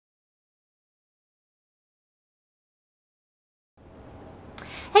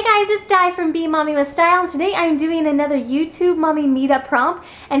Hey guys, it's Di from Be Mommy with Style, and today I'm doing another YouTube Mommy Meetup prompt.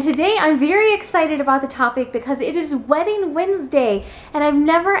 And today I'm very excited about the topic because it is Wedding Wednesday, and I've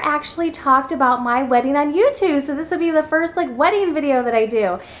never actually talked about my wedding on YouTube, so this will be the first wedding video that I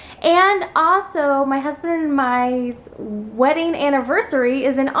do. And also, my husband and my wedding anniversary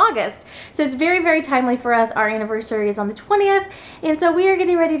is in August, so it's very, very timely for us. Our anniversary is on the 20th, and so we are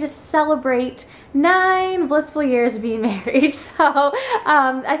getting ready to celebrate 9 blissful years of being married. So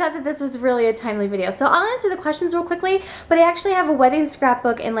I thought that this was really a timely video. So I'll answer the questions real quickly, but I actually have a wedding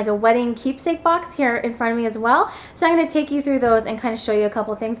scrapbook and a wedding keepsake box here in front of me as well. So I'm going to take you through those and kind of show you a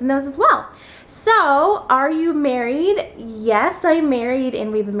couple of things in those as well. So, are you married? Yes, I'm married,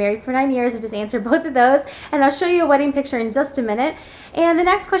 and we've been married for 9 years. I just answered both of those, and I'll show you a wedding picture in just a minute. And the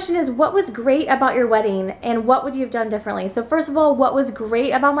next question is, what was great about your wedding, and what would you have done differently? So first of all, what was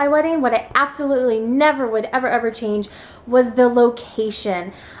great about my wedding, what I absolutely never would ever change, was the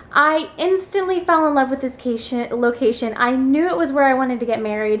location. I instantly fell in love with this location. I knew it was where I wanted to get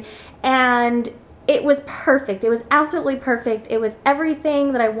married, and it was perfect. It was absolutely perfect. It was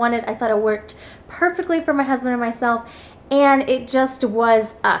everything that I wanted. I thought it worked perfectly for my husband and myself, and it just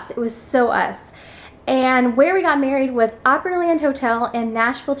was us. It was so us. And where we got married was Opryland Hotel in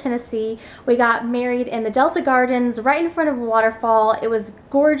Nashville, Tennessee. We got married in the Delta Gardens right in front of a waterfall. It was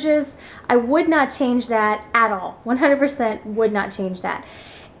gorgeous. I would not change that at all. 100% would not change that.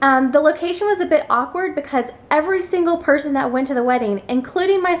 The location was a bit awkward because every single person that went to the wedding,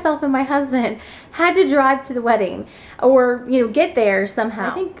 including myself and my husband, had to drive to the wedding or, get there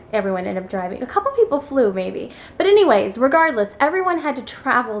somehow. I think everyone ended up driving. A couple people flew maybe. But anyways, regardless, everyone had to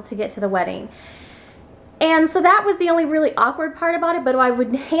travel to get to the wedding. And so that was the only really awkward part about it, but I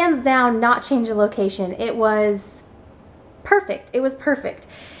would hands down not change the location. It was perfect. It was perfect.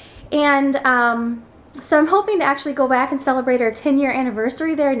 And so I'm hoping to actually go back and celebrate our 10-year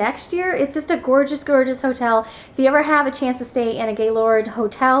anniversary there next year. It's just a gorgeous, gorgeous hotel. If you ever have a chance to stay in a Gaylord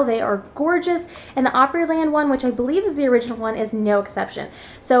hotel, they are gorgeous. And the Opryland one, which I believe is the original one, is no exception.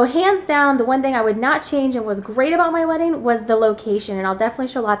 So hands down, the one thing I would not change and was great about my wedding was the location, and I'll definitely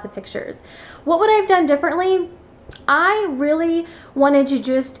show lots of pictures. What would I have done differently? I really wanted to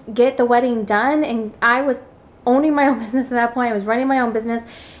just get the wedding done, and I was owning my own business at that point. I was running my own business,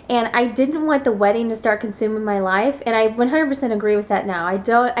 and I didn't want the wedding to start consuming my life, and I 100% agree with that now. I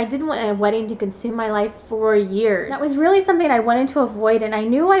didn't want a wedding to consume my life for years. That was really something I wanted to avoid, and I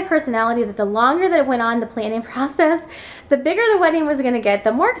knew my personality that the longer that it went on the planning process, the bigger the wedding was going to get,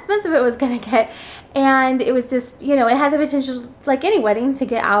 the more expensive it was going to get, and it was just, it had the potential, like any wedding, to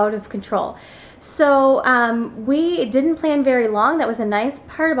get out of control. So we didn't plan very long. That was a nice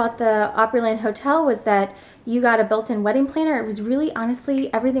part about the Opryland Hotel, was that you got a built-in wedding planner. It was really,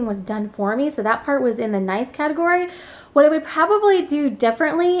 honestly, everything was done for me, so that part was in the nice category. What I would probably do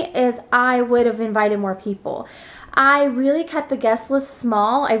differently is I would have invited more people. I really kept the guest list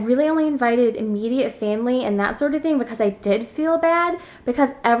small. I really only invited immediate family and that sort of thing because I did feel bad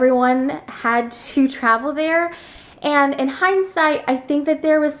because everyone had to travel there. And in hindsight, I think that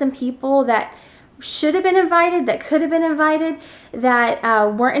there was some people that should have been invited, that could have been invited, that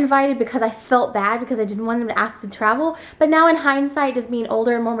weren't invited because I felt bad because I didn't want them to ask to travel. But now in hindsight, just being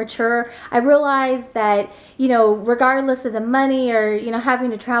older and more mature, I realized that, regardless of the money or, having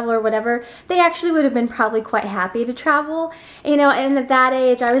to travel or whatever, they actually would have been probably quite happy to travel. And at that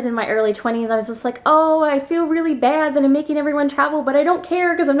age, I was in my early 20s, I was just like, oh, I feel really bad that I'm making everyone travel, but I don't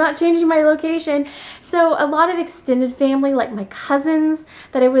care because I'm not changing my location. So a lot of extended family, like my cousins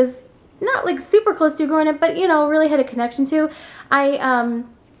that I was not super close to growing up, but really had a connection to,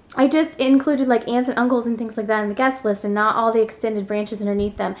 I just included aunts and uncles and things like that in the guest list and not all the extended branches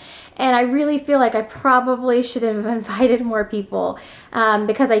underneath them. And I really feel like I probably should have invited more people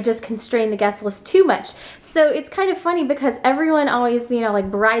because I just constrained the guest list too much. So it's kind of funny because everyone always,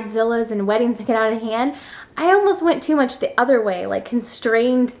 bridezillas and weddings that get out of hand. I almost went too much the other way,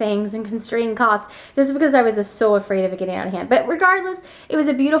 constrained things and constrained costs, just because I was just so afraid of it getting out of hand. But regardless, it was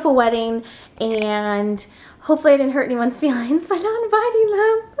a beautiful wedding, and hopefully I didn't hurt anyone's feelings by not inviting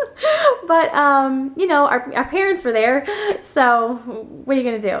them. But, our parents were there, so what are you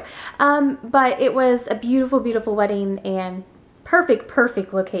going to do? But it was a beautiful, beautiful wedding, and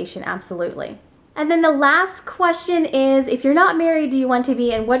perfect location, absolutely. And then the last question is, if you're not married, do you want to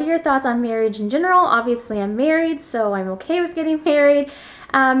be? And what are your thoughts on marriage in general? Obviously, I'm married, so I'm okay with getting married.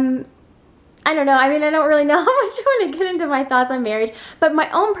 I don't know. I mean, I don't really know how much I want to get into my thoughts on marriage, but my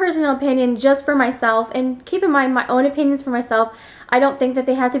own personal opinion, just for myself, and keep in mind my own opinions for myself, I don't think that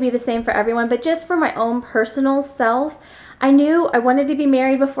they have to be the same for everyone, but just for my own personal self, I knew I wanted to be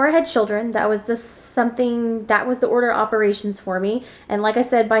married before I had children. That was that was the order of operations for me. And like I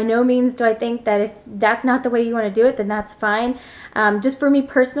said, by no means do I think that if that's not the way you want to do it, then that's fine. Just for me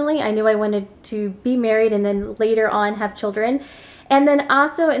personally, I knew I wanted to be married and then later on have children. And then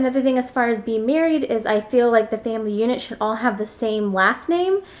also another thing as far as being married is I feel like the family unit should all have the same last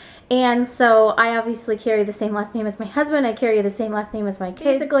name. And so I obviously carry the same last name as my husband. I carry the same last name as my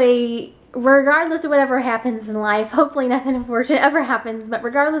kids. Basically, regardless of whatever happens in life, hopefully nothing unfortunate ever happens, but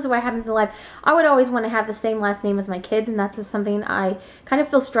regardless of what happens in life, I would always want to have the same last name as my kids, and that's just something I kind of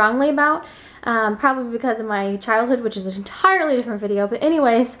feel strongly about. Probably because of my childhood, which is an entirely different video, but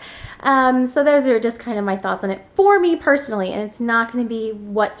anyways, so those are just kind of my thoughts on it for me personally, and it's not going to be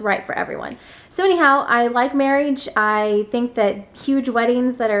what's right for everyone. So anyhow, I like marriage. I think that huge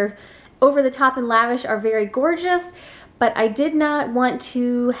weddings that are over the top and lavish are very gorgeous, but I did not want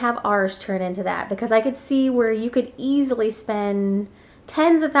to have ours turn into that, because I could see where you could easily spend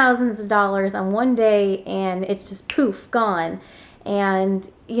tens of thousands of dollars on one day and it's just poof, gone. And,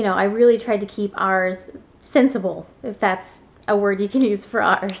 you know, I really tried to keep ours sensible, if that's a word you can use for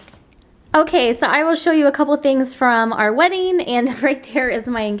ours. Okay, so I will show you a couple things from our wedding, and right there is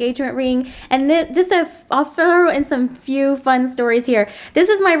my engagement ring. And I'll throw in some few fun stories here. This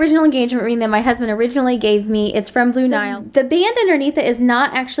is my original engagement ring that my husband originally gave me. It's from Blue Nile. The band underneath it is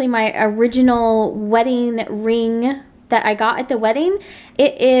not actually my original wedding ring that I got at the wedding.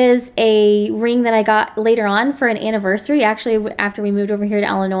 It is a ring that I got later on for an anniversary, actually after we moved over here to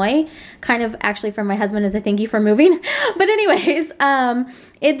Illinois, kind of actually from my husband as a thank you for moving. But anyways,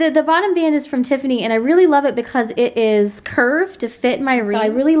 the bottom band is from Tiffany, and I really love it because it is curved to fit my ring. So I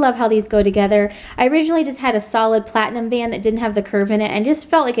really love how these go together. I originally just had a solid platinum band that didn't have the curve in it, and just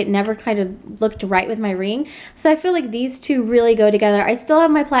felt like it never kind of looked right with my ring. So I feel like these two really go together. I still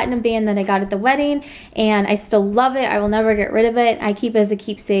have my platinum band that I got at the wedding, and I still love it. I will never get rid of it. I keep it as a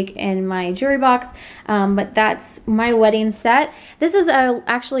keepsake in my jewelry box, but that's my wedding set. This is a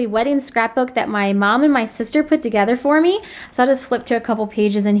actually wedding scrapbook that my mom and my sister put together for me. So I'll just flip to a couple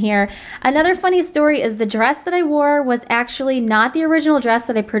pages in here. Another funny story is the dress that I wore was actually not the original dress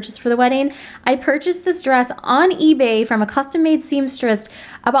that I purchased for the wedding. I purchased this dress on eBay from a custom-made seamstress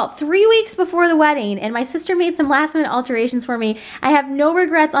about 3 weeks before the wedding, and my sister made some last-minute alterations for me. I have no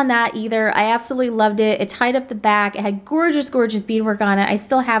regrets on that either. I absolutely loved it. It tied up the back. It had gorgeous, gorgeous beadwork on it. I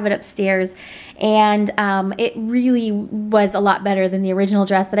still have it upstairs, and it really was a lot better than the original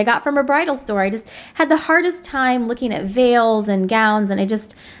dress that I got from a bridal store. I just had the hardest time looking at veils and gowns, and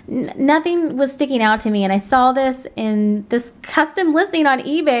nothing was sticking out to me. And I saw this in this custom listing on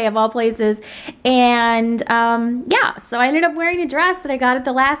eBay of all places, and yeah, so I ended up wearing a dress that I got at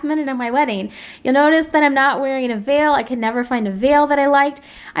the last minute of my wedding. You'll notice that I'm not wearing a veil. I could never find a veil that I liked.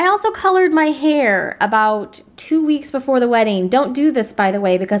 I also colored my hair about 2 weeks before the wedding. Don't do this, by the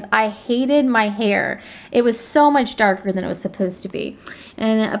way, because I hated my hair. It was so much darker than it was supposed to be.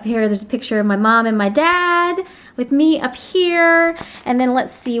 And up here, there's a picture of my mom and my dad with me up here. And then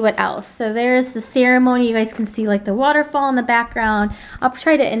let's see what else. So there's the ceremony. You guys can see like the waterfall in the background. I'll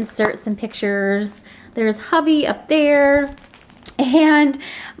try to insert some pictures. There's hubby up there. And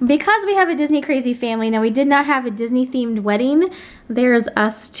because we have a Disney crazy family, now we did not have a Disney themed wedding. There's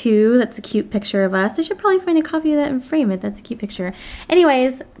us too. That's a cute picture of us. I should probably find a copy of that and frame it. That's a cute picture.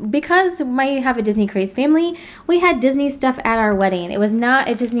 Anyways, because we have a Disney crazy family, we had Disney stuff at our wedding. It was not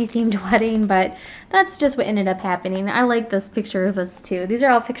a Disney themed wedding, but that's just what ended up happening. I like this picture of us too. These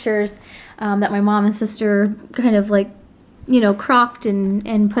are all pictures that my mom and sister kind of like, you know, cropped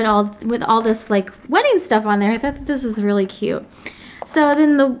and put with all this like wedding stuff on there. I thought that this is really cute. So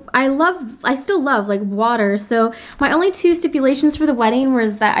then I still love like water. So my only two stipulations for the wedding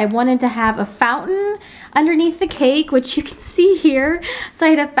was that I wanted to have a fountain underneath the cake, which you can see here. So I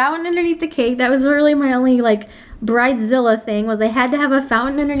had a fountain underneath the cake. That was really my only like bridezilla thing, was I had to have a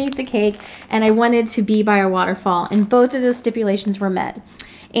fountain underneath the cake, and I wanted to be by a waterfall, and both of those stipulations were met.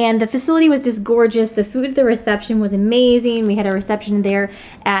 And the facility was just gorgeous. The food at the reception was amazing. We had a reception there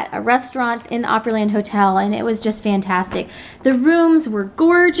at a restaurant in the Opryland Hotel, and it was just fantastic. The rooms were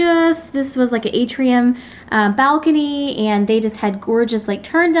gorgeous. This was like an atrium balcony, and they just had gorgeous like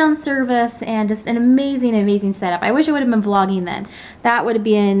turn down service and just an amazing, amazing setup. I wish I would have been vlogging then. That would have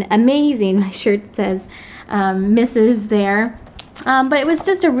been amazing. My shirt says Mrs. there. But it was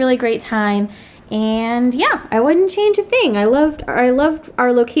just a really great time. And yeah, I wouldn't change a thing. I loved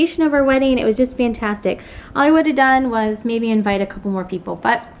our location of our wedding. It was just fantastic. All I would have done was maybe invite a couple more people.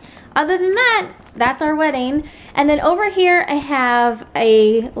 But other than that, that's our wedding. And then over here, I have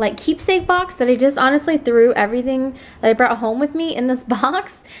a like keepsake box that I just honestly threw everything that I brought home with me in this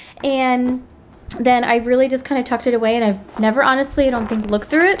box. And then I really just kind of tucked it away, and I've never, honestly, I don't think, looked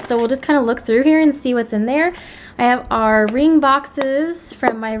through it. So we'll just kind of look through here and see what's in there. I have our ring boxes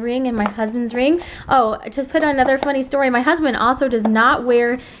from my ring and my husband's ring. Oh, just put another funny story. My husband also does not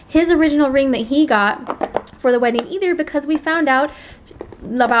wear his original ring that he got for the wedding either, because we found out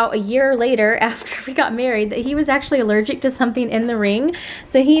about a year later after we got married that he was actually allergic to something in the ring.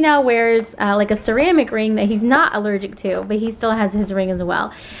 So he now wears like a ceramic ring that he's not allergic to, but he still has his ring as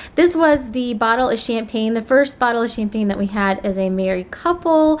well. This was the bottle of champagne, the first bottle of champagne that we had as a married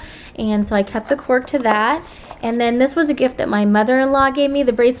couple, and so I kept the cork to that. And then this was a gift that my mother-in-law gave me.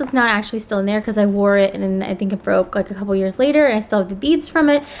 The bracelet's not actually still in there because I wore it and I think it broke like a couple years later, and I still have the beads from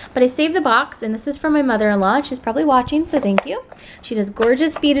it. But I saved the box, and this is from my mother-in-law. She's probably watching, so thank you. She does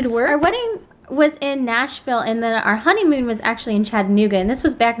gorgeous beaded work. Our wedding was in Nashville, and then our honeymoon was actually in Chattanooga. And this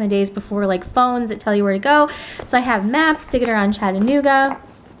was back in the days before like phones that tell you where to go. So I have maps to get around Chattanooga.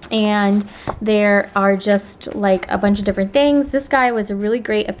 And there are just like a bunch of different things. This guy was a really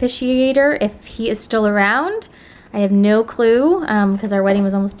great officiator, if he is still around. I have no clue because our wedding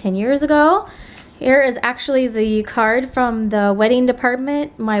was almost 10 years ago. Here is actually the card from the wedding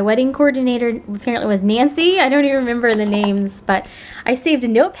department. My wedding coordinator apparently was Nancy. I don't even remember the names, but I saved a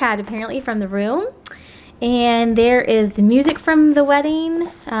notepad apparently from the room. And there is the music from the wedding,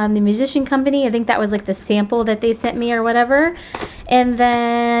 the musician company. I think that was like the sample that they sent me or whatever. And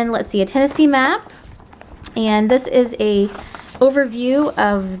then, let's see, a Tennessee map. And this is a overview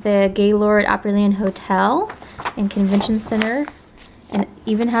of the Gaylord Opryland Hotel and Convention Center. And it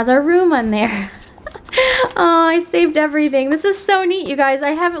even has our room on there. Oh, I saved everything. This is so neat, you guys.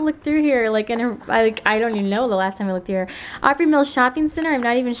 I haven't looked through here like I don't even know the last time I looked through here. Opry Mills Shopping Center. I'm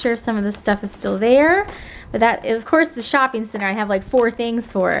not even sure if some of this stuff is still there. But that, of course, the shopping center, I have like 4 things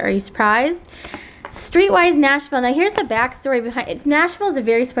for it. Are you surprised? Streetwise Nashville. Now here's the backstory behind it. Nashville is a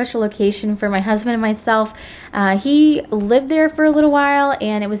very special location for my husband and myself. He lived there for a little while,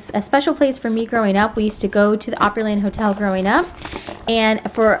 and it was a special place for me growing up. We used to go to the Opryland Hotel growing up. And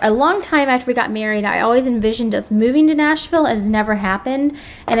for a long time after we got married, I always envisioned us moving to Nashville. It has never happened,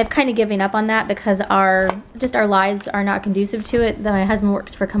 and I've kind of given up on that because our lives are not conducive to it. My husband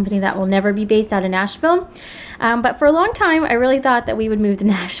works for a company that will never be based out of Nashville. But for a long time, I really thought that we would move to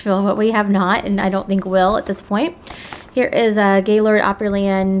Nashville, but we have not, and I don't think will at this point. Here is a Gaylord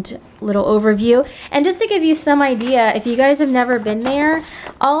Opryland little overview. And just to give you some idea, if you guys have never been there,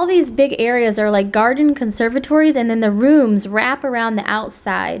 all these big areas are like garden conservatories, and then the rooms wrap around the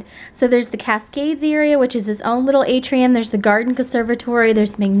outside. So there's the Cascades area, which is its own little atrium. There's the garden conservatory,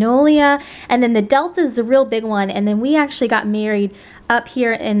 there's Magnolia, and then the Delta is the real big one. And then we actually got married up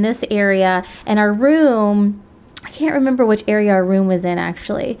here in this area, and our room, I can't remember which area our room was in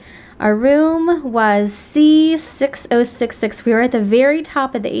actually. Our room was C6066. We were at the very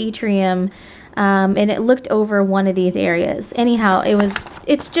top of the atrium, and it looked over one of these areas. Anyhow,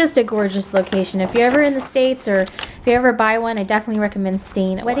 it's just a gorgeous location. If you're ever in the States or if you ever buy one, I definitely recommend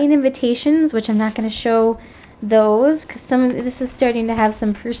staying at one. Wedding invitations, which I'm not going to show those because this is starting to have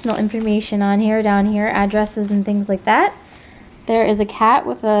some personal information on here, down here, addresses and things like that. There is a cat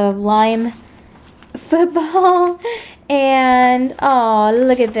with a lime football, and oh,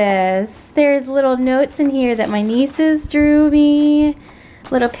 look at this. There's little notes in here that my nieces drew me,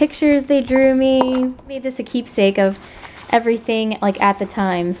 little pictures they drew me. Made this a keepsake of everything like at the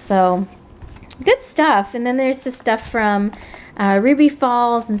time, so good stuff. And then there's the stuff from Ruby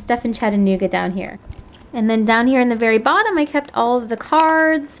Falls and stuff in Chattanooga down here. And then down here in the very bottom, I kept all of the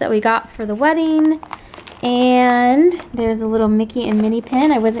cards that we got for the wedding. And there's a little Mickey and Minnie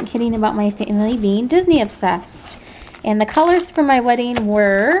pin. I wasn't kidding about my family being Disney obsessed. And the colors for my wedding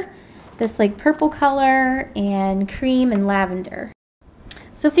were this like purple color and cream and lavender.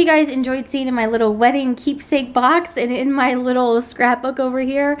 So if you guys enjoyed seeing in my little wedding keepsake box and in my little scrapbook over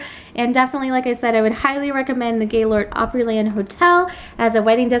here, and definitely, like I said, I would highly recommend the Gaylord Opryland Hotel as a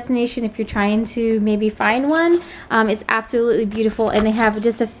wedding destination if you're trying to maybe find one. It's absolutely beautiful, and they have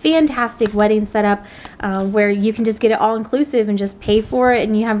just a fantastic wedding setup where you can just get it all inclusive and just pay for it,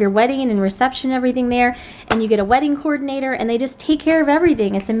 and you have your wedding and reception and everything there, and you get a wedding coordinator, and they just take care of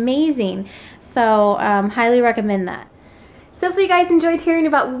everything. It's amazing. So highly recommend that. So hopefully you guys enjoyed hearing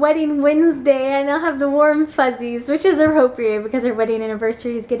about Wedding Wednesday. I now have the warm fuzzies, which is appropriate because our wedding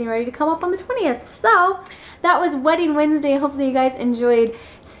anniversary is getting ready to come up on the 20th. So that was Wedding Wednesday. Hopefully you guys enjoyed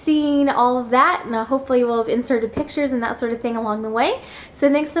seeing all of that. Now hopefully we'll have inserted pictures and that sort of thing along the way. So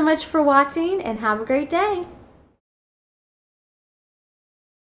thanks so much for watching and have a great day.